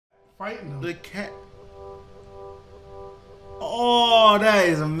fighting them. The cat. Oh, that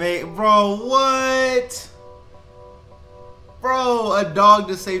is amazing, bro. What? Bro, a dog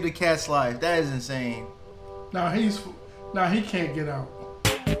to save the cat's life. That is insane. Now he can't get out.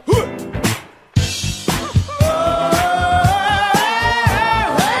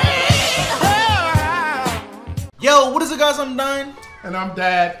 Yo, what is it, guys? I'm Dyn. And I'm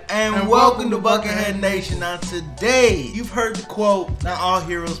Dad. And welcome to Bucketheadnation. Now today, you've heard the quote, not all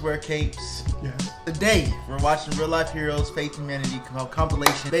heroes wear capes. Yes. Today, we're watching Real Life Heroes, Faith Humanity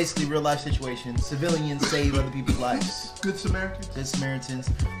compilation. Basically, real life situations. Civilians save other people's lives. Good Samaritans. Good Samaritans.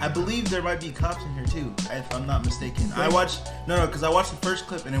 I believe there might be cops in here too, if I'm not mistaken. I watched, because I watched the first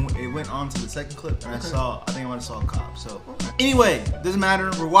clip and then it went on to the second clip and I think I might have saw a cop. So anyway, doesn't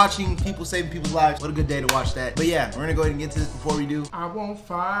matter. We're watching people saving people's lives. What a good day to watch that. But yeah, we're gonna go ahead and get to this before we do. I want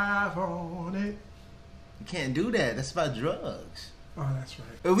 5 on it. You can't do that. That's about drugs. Oh, that's right.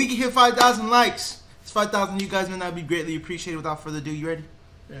 If we can hit 5,000 likes, it's 5,000 you guys, man, that would be greatly appreciated. Without further ado, you ready?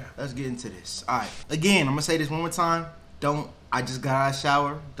 Yeah. Let's get into this. All right. Again, I'm gonna say this one more time. I just got out of the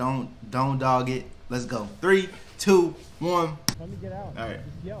shower. Don't dog it. Let's go. 3, 2, 1. Let me get out. All right.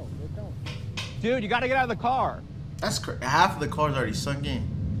 Just yell. Don't. Dude, you gotta get out of the car. That's half of the car's already sunk in.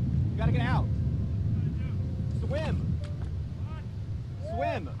 You gotta get out. Swim.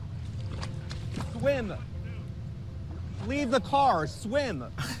 Swim. Swim. Leave the car. Swim.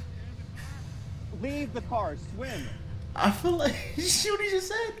 Leave the car. Swim. I feel like see what he just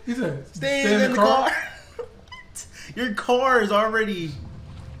said. He said, Stay in the car. Your car is already.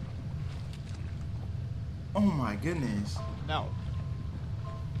 Oh my goodness. No.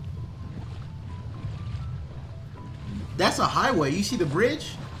 That's a highway. You see the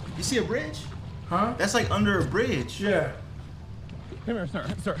bridge? You see a bridge? Huh? That's like under a bridge. Yeah. Come here, sir.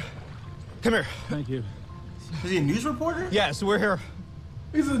 Sir. Come here. Thank you. Is he a news reporter? Yes, we're here.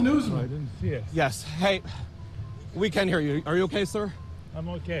 He's a newsman. I didn't see it. Yes. Hey, we can hear you. Are you okay, sir? I'm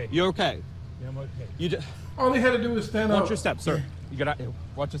okay. You're okay. Yeah, I'm okay. You just All he had to do was stand up. watch your step, sir. You gotta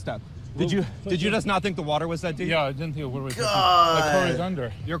watch your step. Did you just not think the water was that deep? Yeah, I didn't think it was. God. My car is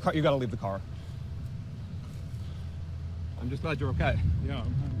under. Your car. You gotta leave the car. I'm just glad you're okay. Yeah,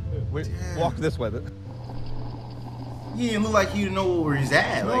 I'm good. Walk this way. He didn't look like he didn't know where he's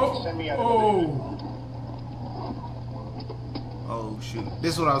at. Like, oh shoot.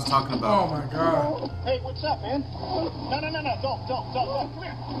 This is what I was talking Oh about. my God. Hey, what's up, man? No. Don't. Come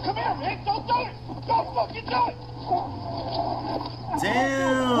here. Come here, man. Don't do it. Don't fucking do it.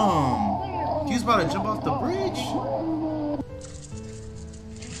 Damn. He was about to jump off the bridge.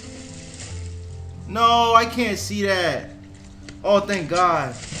 No, I can't see that. Oh, thank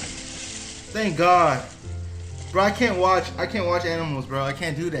God. Thank God. Bro, I can't watch animals, bro. I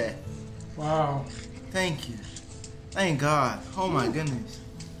can't do that. Wow. Thank you. Thank God. Oh my goodness.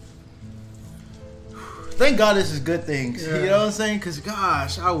 Thank God this is good things. Yeah. You know what I'm saying? Cause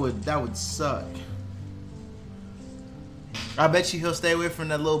gosh, that would suck. I bet you he'll stay away from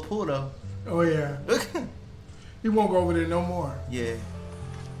that little pool though. Oh yeah. He won't go over there no more. Yeah.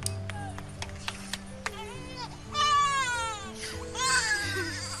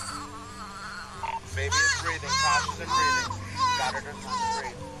 Baby is breathing, Tasha's and breathing. Got her to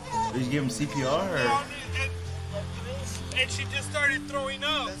breathe. Did you give him CPR or? And she just started throwing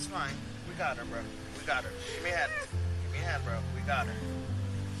up. That's fine. We got her, bro. We got her. Give me a hand. Give me a hand, bro. We got her.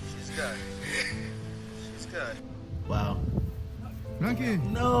 She's good. She's good. Wow.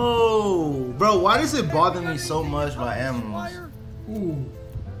 No, bro. Why does it bother me so much by animals? Ooh.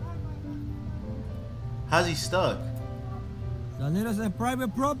 How's he stuck? Salinas is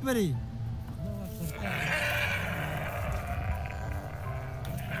private property.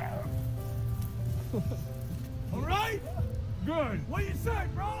 All right? Good. What do you say,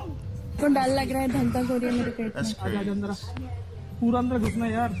 bro? तो डर लग रहा है धंधा हो रही है मेरे पेट That's में crazy. पूरा अंदर घुसना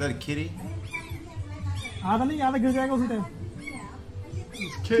यार Is that a kitty? आधा नहीं आधा गिर जाएगा उसी टाइम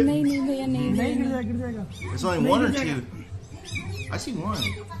नहीं नहीं भैया नहीं गिर जाएगा It's only one or two. I see one.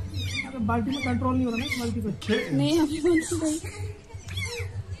 अरे बाल्टी में कंट्रोल नहीं हो रहा ना बाल्टी पे नहीं अभी नहीं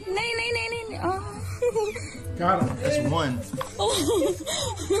Got him. That's one.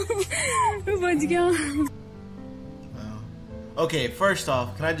 बच गया Wow. Okay, first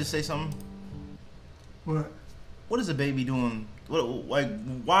off, can I just say something? What? What is the baby doing?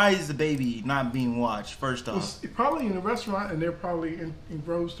 Why is the baby not being watched? First off, Well, probably in a restaurant and they're probably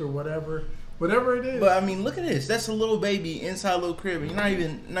engrossed or whatever it is. but I mean, look at this. That's a little baby inside a little crib. And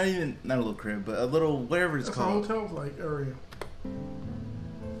you're not a little crib, but a little whatever it's That's called. a hotel like area.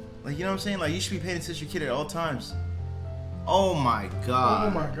 Like, you know what I'm saying? Like, you should be paying attention to your kid at all times. Oh my God. Oh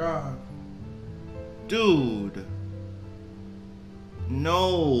my God. Dude.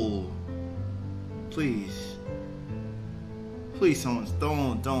 No. Please. Please, someone.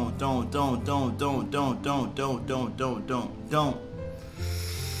 Don't.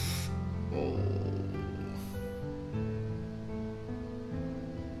 Oh.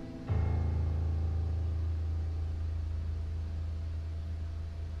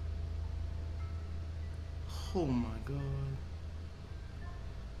 Oh my God.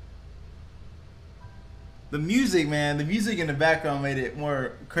 The music, man, the music in the background made it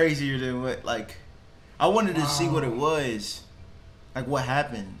more crazier than what, like, I wanted to see what it was. Like, what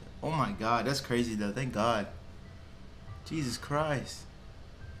happened. Oh my God, that's crazy though, thank God. Jesus Christ.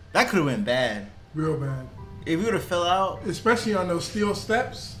 That could have went bad. Real bad. If we would have fell out. Especially on those steel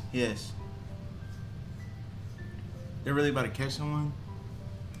steps. Yes. They're really about to catch someone?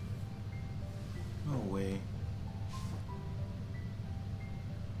 No way.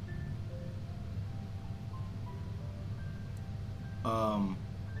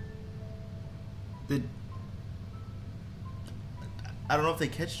 I don't know if they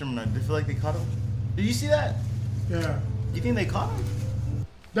catched him or not. Do you feel like they caught him? Did you see that? Yeah. You think they caught him?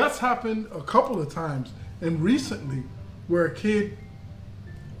 That's happened a couple of times. And recently, where a kid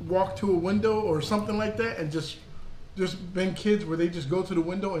walked to a window or something like that, and just been kids where they just go to the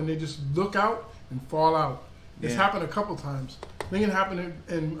window and they just look out and fall out. It's happened a couple times. I think it happened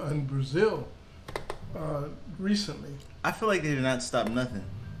in Brazil recently. I feel like they did not stop nothing.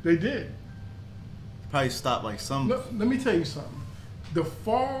 They did. Probably stopped like some. Let me tell you something. The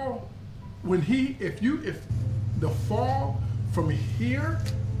fall, if the fall from here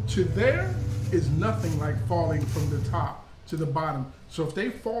to there is nothing like falling from the top to the bottom. So if they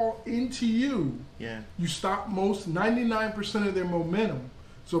fall into you, you stop 99% of their momentum.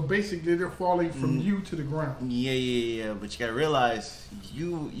 So basically, they're falling from you to the ground. Yeah. But you gotta realize,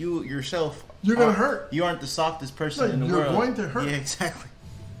 you yourself, you're gonna hurt. You aren't the softest person in the world. You're going to hurt. Yeah, exactly.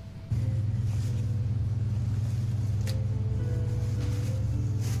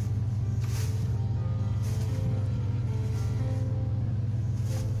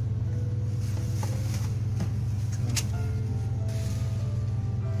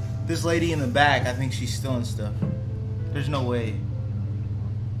 This lady in the back, I think she's stealing stuff. There's no way.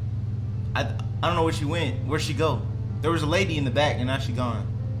 I don't know where she went. Where'd she go? There was a lady in the back and now she gone.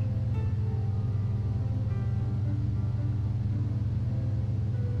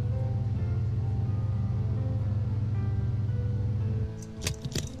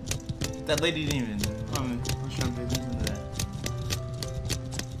 That lady didn't even. I'm trying to pay attention to that.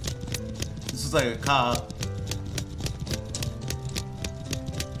 This is like a cop.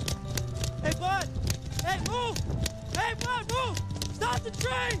 Hey, bud! Hey, move! Hey, bud, move! Stop the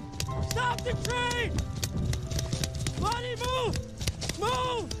train! Stop the train! Buddy, move!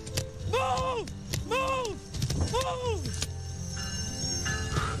 Move! Move! Move! Move!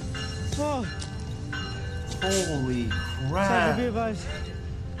 Oh. Holy crap. Sorry to be advised.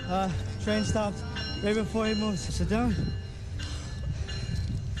 Train stopped right before he moves. Sit down.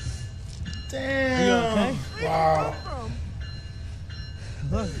 Damn. Are you okay? Wow.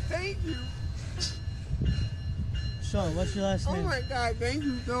 Look. Thank you. Sean, what's your last name? Oh my God, thank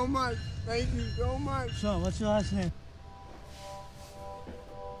you so much. Thank you so much. Sean, what's your last name?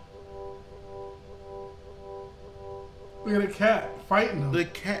 Look at the cat fighting them. The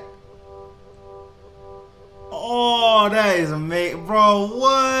cat. Oh, that is amazing. Bro,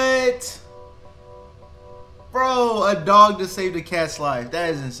 what? Bro, a dog to save the cat's life.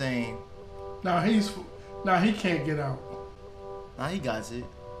 That is insane. Now he can't get out. Nah, he got it.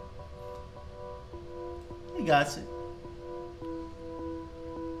 He got it.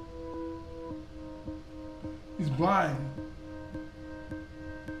 He's blind.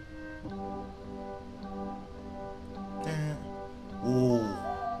 Damn. Ooh.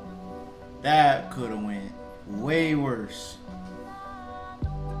 That could have went way worse.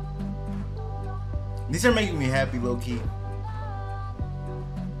 These are making me happy, low key.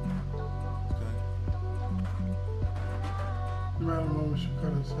 Remember the moment she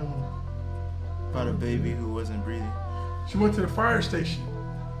cut his hand. About a baby who wasn't breathing. She went to the fire station.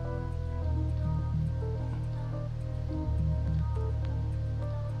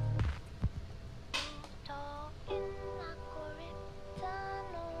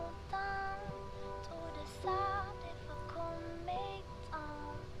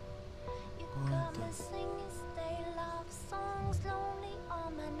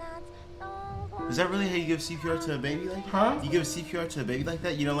 Is that really how you give CPR to a baby like that? Huh? You give CPR to a baby like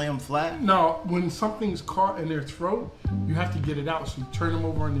that? You don't lay them flat? No, when something's caught in their throat, you have to get it out. So you turn them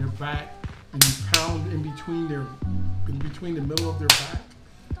over on their back and you pound in between the middle of their back.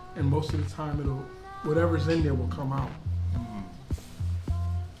 And most of the time whatever's in there will come out.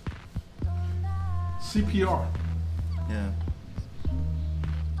 CPR. Yeah.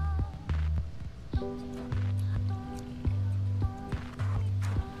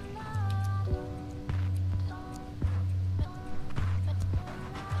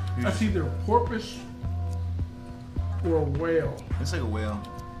 That's either a porpoise or a whale. It's like a whale.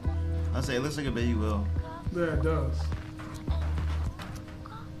 I'll say it looks like a baby whale. Yeah, it does.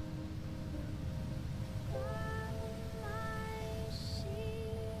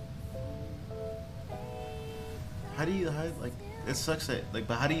 How do you like? It sucks that but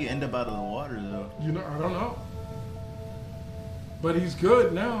how do you end up out of the water though? You know, I don't know. But he's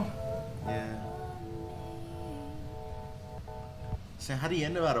good now. Yeah. So how do you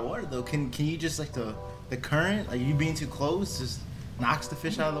end up out of water though? Can you just like the current, like you being too close, just knocks the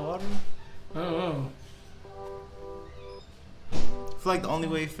fish out of the water? I don't know. I feel like the only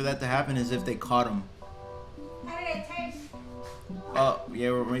way for that to happen is if they caught him. How did it taste? Oh yeah,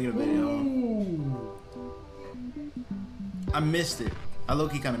 we're making a video. Ooh. I missed it. I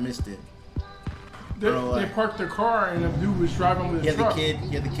low-key kind of missed it. They parked their car and the dude was driving with his truck. He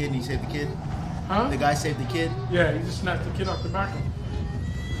had the kid and he saved the kid. Huh? The guy saved the kid? Yeah, he just snatched the kid off the back of him.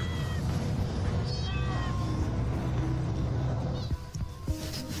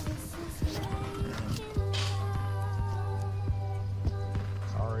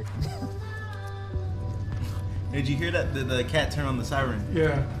 Sorry. Did you hear that? The cat turn on the siren?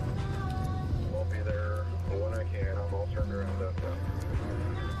 Yeah. I'll be there when I can. I'm all turned around up now.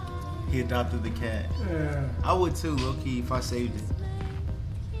 He adopted the cat. Yeah. I would too, low-key, if I saved it.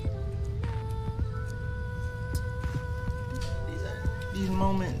 These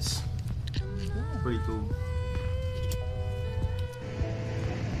moments. Pretty cool.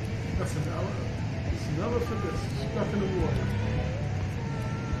 That's an elephant. It's an elephant that's stuck in the water.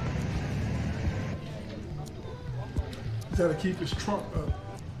 He's got to keep his trunk up.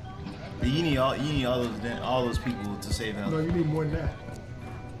 But you need all those people to save him. No, you need more than that.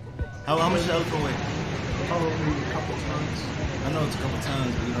 How much does the elephant weigh? Probably a couple tons. I know it's a couple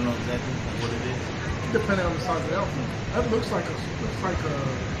tons, but you don't know exactly what it is. Depending on the size of the elephant. That looks like an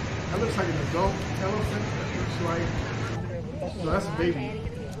adult elephant. That looks like, no, that's a baby.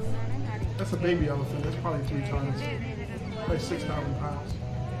 That's a baby elephant. That's probably 3 tons. Like 6,000 pounds.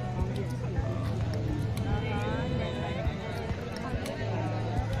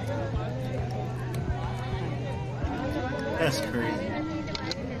 That's crazy.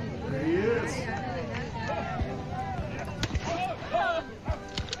 There he is.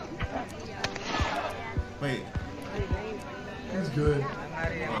 Wait. He's good.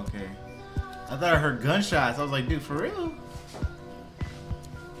 Okay. I thought I heard gunshots. I was like, dude, for real?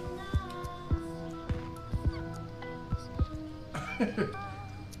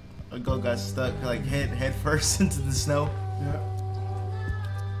 A goat got stuck like head first into the snow. Yeah.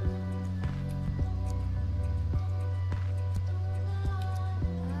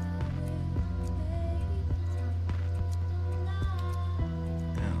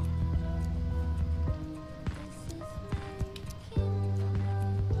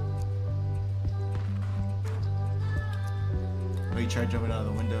 Oh, you tried jumping out of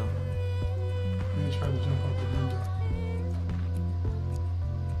the window. He tried to jump out the window.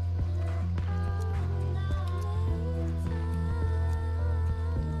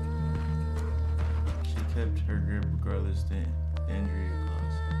 She kept her grip regardless the injury it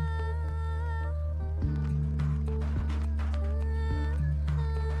caused.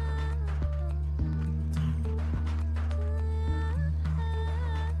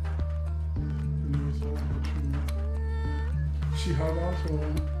 She held on to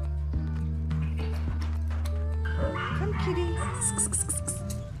him. Come, kitty.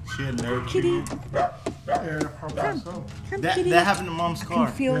 She had nerve. Kitty. Yeah, probably so. Come, That kitty. happened to Mom's car.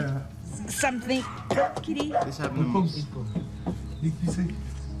 Can feel Yeah. something. Kitty. This happened to Mom's.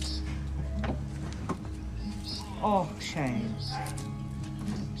 Oh, shame.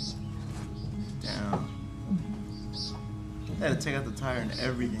 Damn. They had to take out the tire and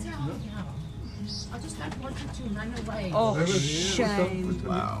everything. I just had 1 or 2 run away. Oh, shame.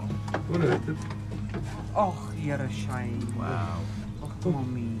 Wow. Oh, you're a shame. Wow. Oh,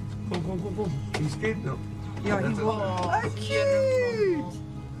 mommy. Go. He's scared now. Yeah, he was. Oh, cute.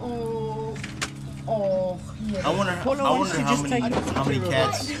 Oh, yeah. I wonder how many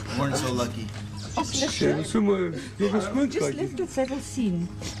cats weren't so lucky. Shame. Somewhere. Just lift the feather scene.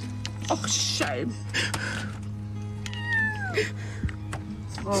 Oh, shame.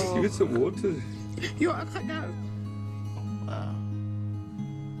 Give it some water. Yeah, I know. Wow.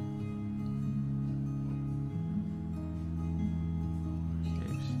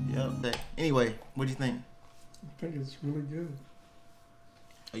 Yep. Anyway, what do you think? I think it's really good.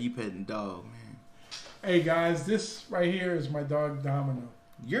 Oh, you petting dog, man. Hey guys, this right here is my dog Domino.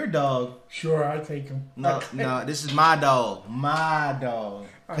 Your dog? Sure, I take him. No, no, this is my dog. My dog.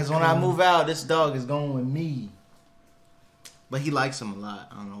 Because when I move out, this dog is going with me. But he likes him a lot.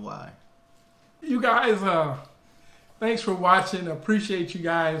 I don't know why. You guys, thanks for watching. Appreciate you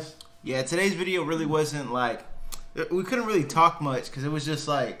guys. Yeah, today's video really wasn't like, we couldn't really talk much because it was just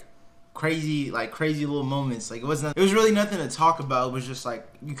like crazy little moments. Like it was really nothing to talk about. It was just like,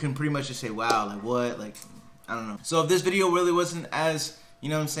 you can pretty much just say, wow, like what? Like, I don't know. So if this video really wasn't as, you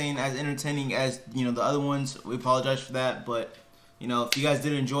know what I'm saying, as entertaining as, you know, the other ones, we apologize for that. But, you know, if you guys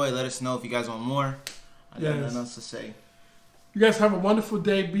did enjoy, let us know if you guys want more. I got nothing else to say. You guys have a wonderful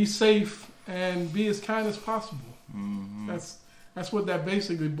day. Be safe and be as kind as possible. Mm-hmm. That's what that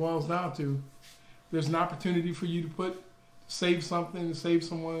basically boils down to. There's an opportunity for you to save something, save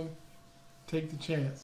someone. Take the chance.